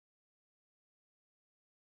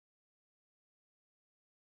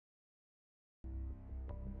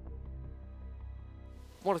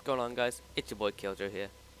What is going on, guys? It's your boy Killjoy here,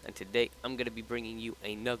 and today I'm going to be bringing you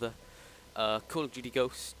another COD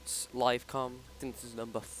Ghosts live com. I think this is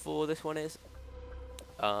number 4, this one is.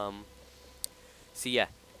 So yeah,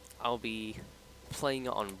 I'll be playing it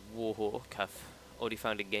on Warhawk. I've already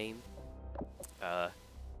found a game.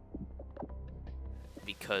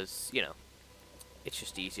 Because, you know, it's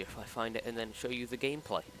just easier if I find it and then show you the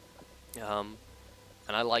gameplay. And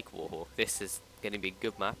I like Warhawk. This is going to be a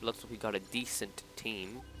good map. Looks like we got a decent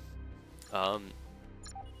team. I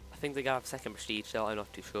think they got second prestige still, I'm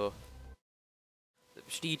not too sure. The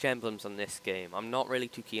prestige emblems on this game, I'm not really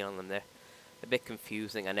too keen on them. They're a bit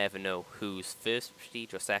confusing. I never know who's first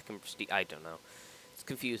prestige or second prestige. I don't know. It's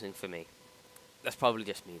confusing for me. That's probably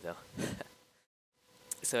just me though.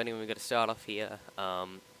 So anyway, we're going to start off here.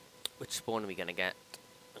 Which spawn are we going to get?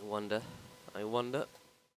 I wonder.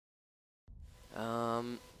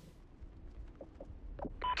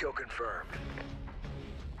 Kill confirmed.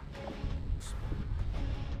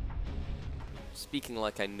 Speaking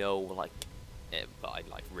like I know, like, but I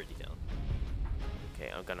really don't. Okay,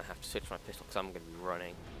 I'm gonna have to switch my pistol because I'm gonna be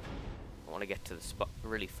running. I want to get to the spot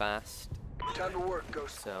really fast. Time to work,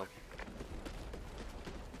 Ghost. So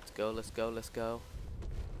let's go.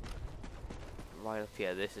 Right up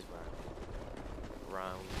here. This is where I'm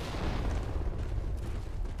around.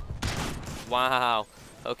 Wow.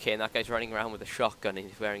 Okay, and that guy's running around with a shotgun and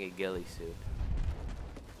he's wearing a ghillie suit.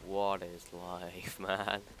 What is life,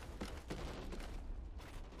 man?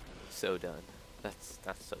 So done. That's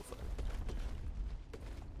so fun.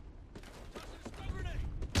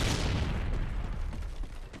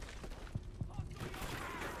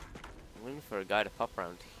 I'm waiting for a guy to pop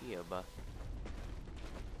around here, but...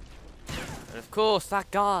 And of course,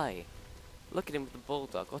 that guy! Look at him with the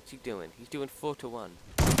bulldog. What's he doing? He's doing 4 to 1.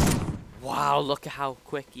 Wow, look at how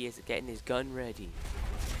quick he is at getting his gun ready.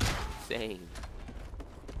 Insane.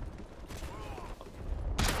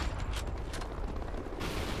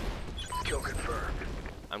 Kill confirmed.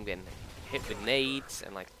 I'm getting hit with nades,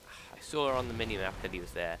 and like, I saw on the minimap that he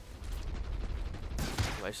was there.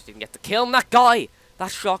 I just didn't get to kill him. That guy!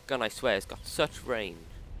 That shotgun, I swear, has got such range.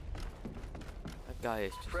 That guy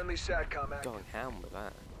is just Friendly SATCOM active. going ham with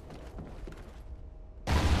that.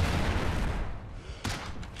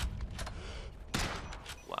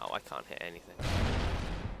 Wow, I can't hit anything.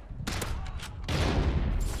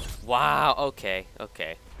 Wow, okay.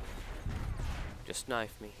 Just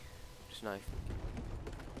knife me.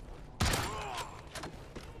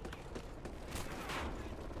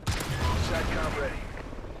 SATCOM ready.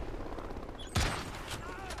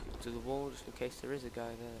 To the wall, just in case there is a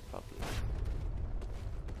guy there, probably.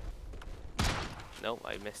 Nope,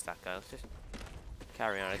 I missed that guy. Let's just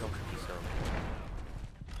carry on. I don't think he saw me.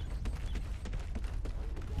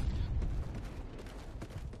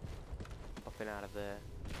 Popping out of there.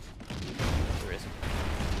 There isn't.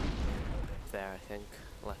 There, I think.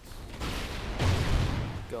 Let's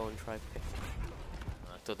go and try pick.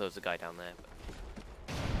 I thought there was a guy down there, but...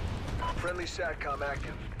 Friendly SATCOM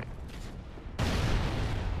active.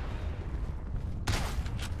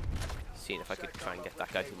 Seeing if I could try and get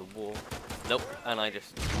that guy to the wall. Nope, and I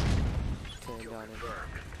just turned on him.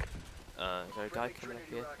 Is there a guy coming up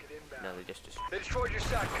here? No, they just They destroyed your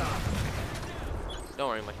SATCOM. Don't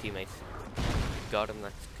worry, my teammates got him.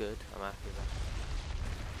 That's good. I'm happy with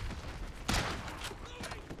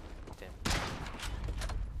that. Damn.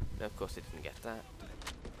 No, of course, I didn't get that.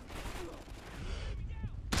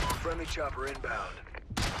 Friendly chopper inbound.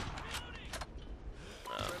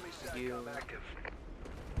 Friendly You. SATCOM active.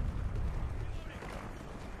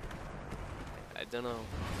 I don't know,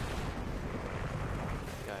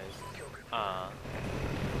 guys.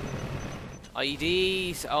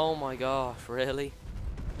 IEDs. Oh my gosh, really?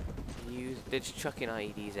 They're just chucking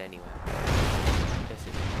IEDs anywhere. This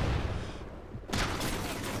is...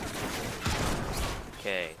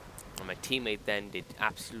 Okay, and my teammate then did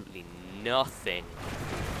absolutely nothing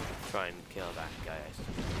to try and kill that guy.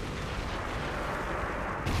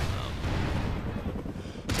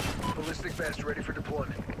 Ballistic vest ready for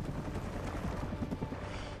deployment.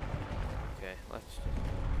 Okay, let's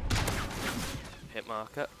hit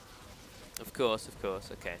marker. Of course,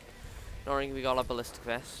 okay. Knowing we got our ballistic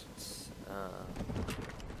vests,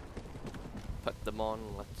 put them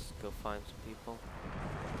on. Let's go find some people.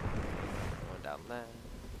 One down there.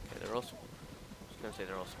 Okay, they're also. I was gonna say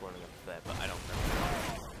they're all spawning up there, but I don't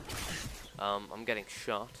know. I'm getting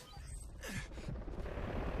shot.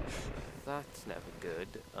 That's never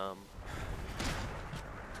good.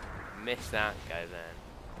 Missed that guy then.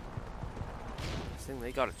 I think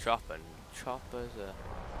they got a chopper, and choppers are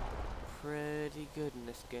pretty good in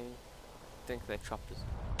this game. I think their choppers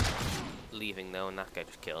leaving though, and that guy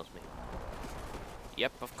just kills me.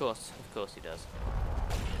 Yep, of course he does.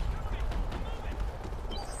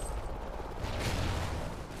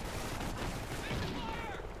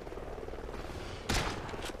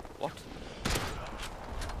 What?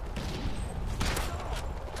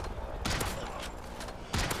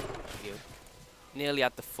 You. Nearly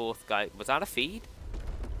had the fourth guy. Was that a feed?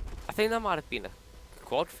 I think that might have been a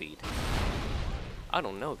quad feed. I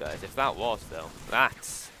don't know, guys. If that was, though,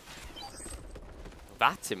 that's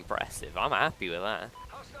impressive. I'm happy with that.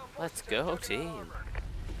 Let's go, team.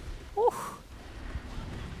 Woo.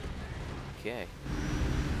 Okay.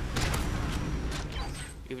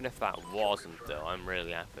 Even if that wasn't, though, I'm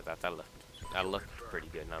really happy with that. That looked pretty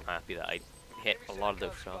good, and I'm happy that I hit a lot of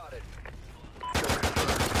those shots.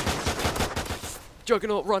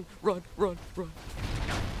 Juggernaut, run, run, run, run.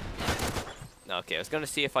 Okay, I was gonna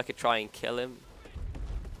see if I could try and kill him,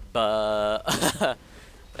 but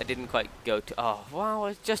I didn't quite go to. Oh wow!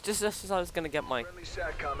 It's just as I was gonna get my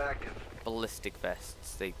ballistic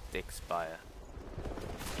vests, they expire.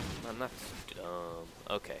 Man, that's dumb.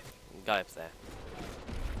 Okay, guy up there.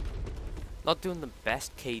 Not doing the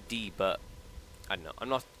best KD, but I don't know. I'm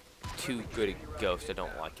not too good at Ghost. I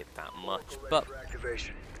don't like it that much, but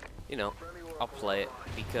you know, I'll play it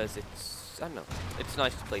because it's, I don't know, it's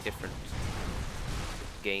nice to play different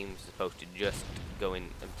games as opposed to just going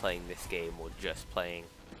and playing this game or just playing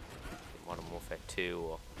Modern Warfare 2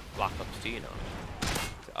 or Black Ops 2, you know.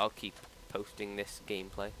 So I'll keep posting this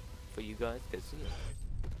gameplay for you guys because you know,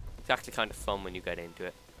 it's actually kind of fun when you get into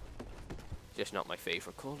it. Just not my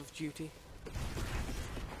favorite Call of Duty.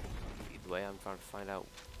 Either way, I'm trying to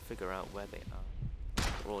figure out where they are.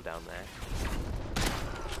 They're all down there.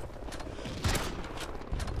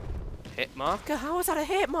 Hit marker? How is that a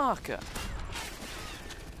hit marker?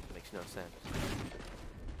 Makes no sense.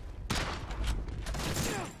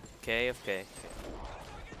 Okay.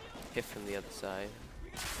 Hit from the other side.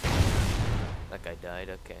 That guy died,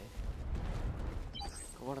 okay.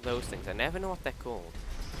 What are those things? I never know what they're called.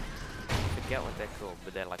 I forget what they're called,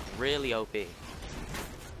 but they're like really OP.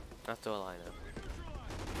 That's all I know.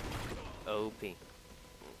 OP.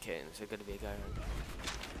 Okay, and there's gonna be a guy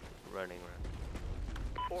running around.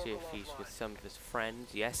 See if he's with some of his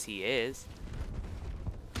friends. Yes, he is.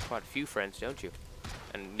 Quite a few friends, don't you?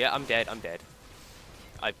 And yeah, I'm dead.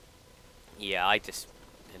 I just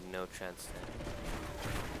had no chance there.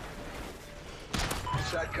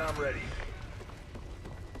 SATCOM ready.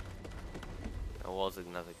 There was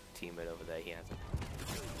another teammate over there. He hasn't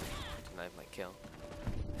denied my kill.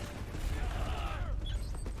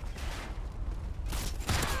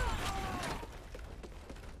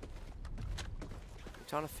 I'm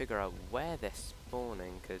trying to figure out where they're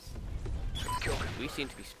spawning because we seem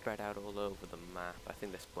to be spread out all over the map. I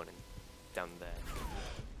think they're spawning down there.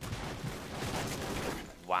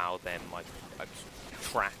 Wow, then I just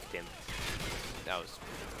tracked him. That was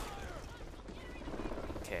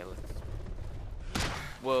okay. Let's.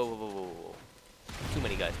 Whoa! Too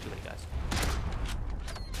many guys. I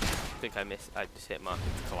think I missed. I just hit mark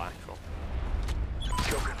into collateral.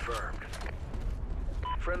 Kill confirmed.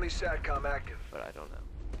 Friendly SATCOM active. But I don't know.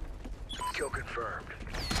 Kill confirmed.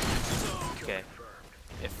 Okay.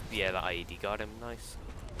 If yeah, that IED got him. Nice.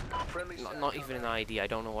 Not even an IED. I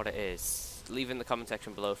don't know what it is. Leave in the comment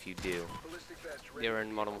section below if you do. They're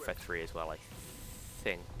in Modern Warfare 3 as well, I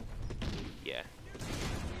think. Yeah.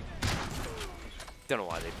 Don't know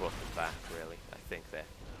why they brought them back, really. I think they're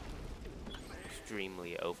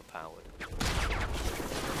extremely overpowered.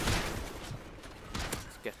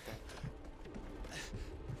 Let's get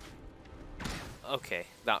that. Okay,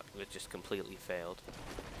 that was just completely failed.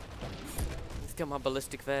 Let's get my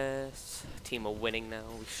ballistic vest. Team are winning now.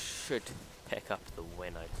 We should pick up the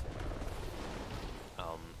win, I'd say.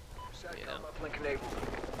 You know,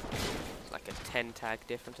 it's like a 10 tag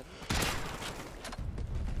difference.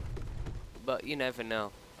 But you never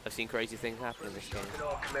know. I've seen crazy things happen in this game.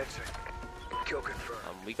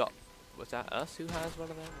 We got, was that us who has one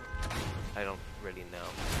of them? I don't really know.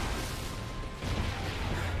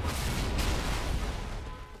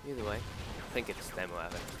 Either way, I think it's them who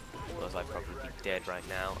have it. Otherwise I'd probably be dead right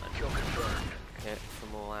now and hit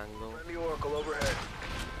from all angles.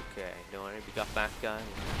 Okay, don't worry, we got that guy.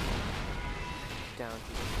 Down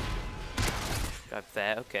here. Got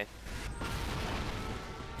there, okay.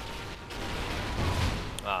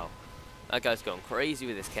 Wow. That guy's going crazy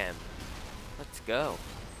with his cam. Let's go.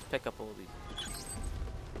 Let's pick up all these.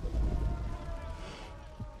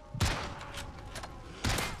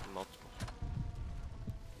 Multiple.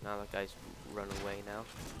 Now that guy's run away now.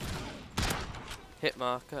 Hit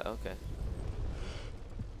marker, okay.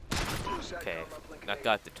 Okay, that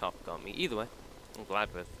guy at the top got me. Either way, I'm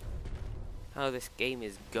glad with how this game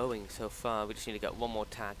is going so far. We just need to get one more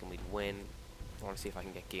tag and we'd win. I want to see if I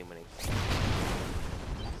can get game winning.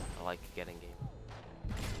 I like getting game.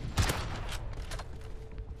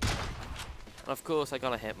 And of course, I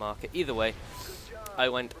got a hit marker. Either way, I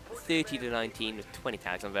went 30 to 19 with 20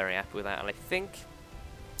 tags. I'm very happy with that. And I think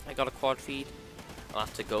I got a quad feed. I'll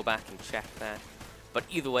have to go back and check that. But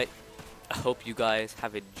either way, I hope you guys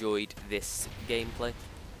have enjoyed this gameplay.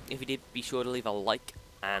 If you did, be sure to leave a like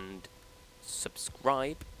and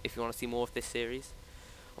subscribe if you want to see more of this series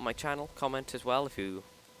on my channel. Comment as well if you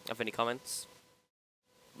have any comments.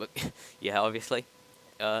 But yeah, obviously.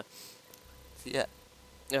 So yeah.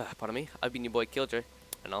 Pardon me. I've been your boy Killjoy,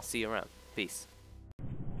 and I'll see you around. Peace.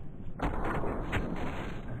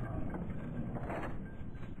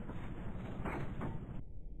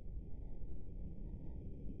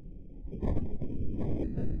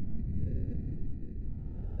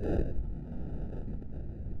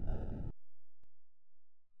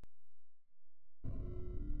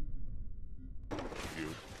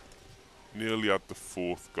 Nearly at the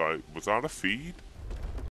fourth guy. Was that a feed?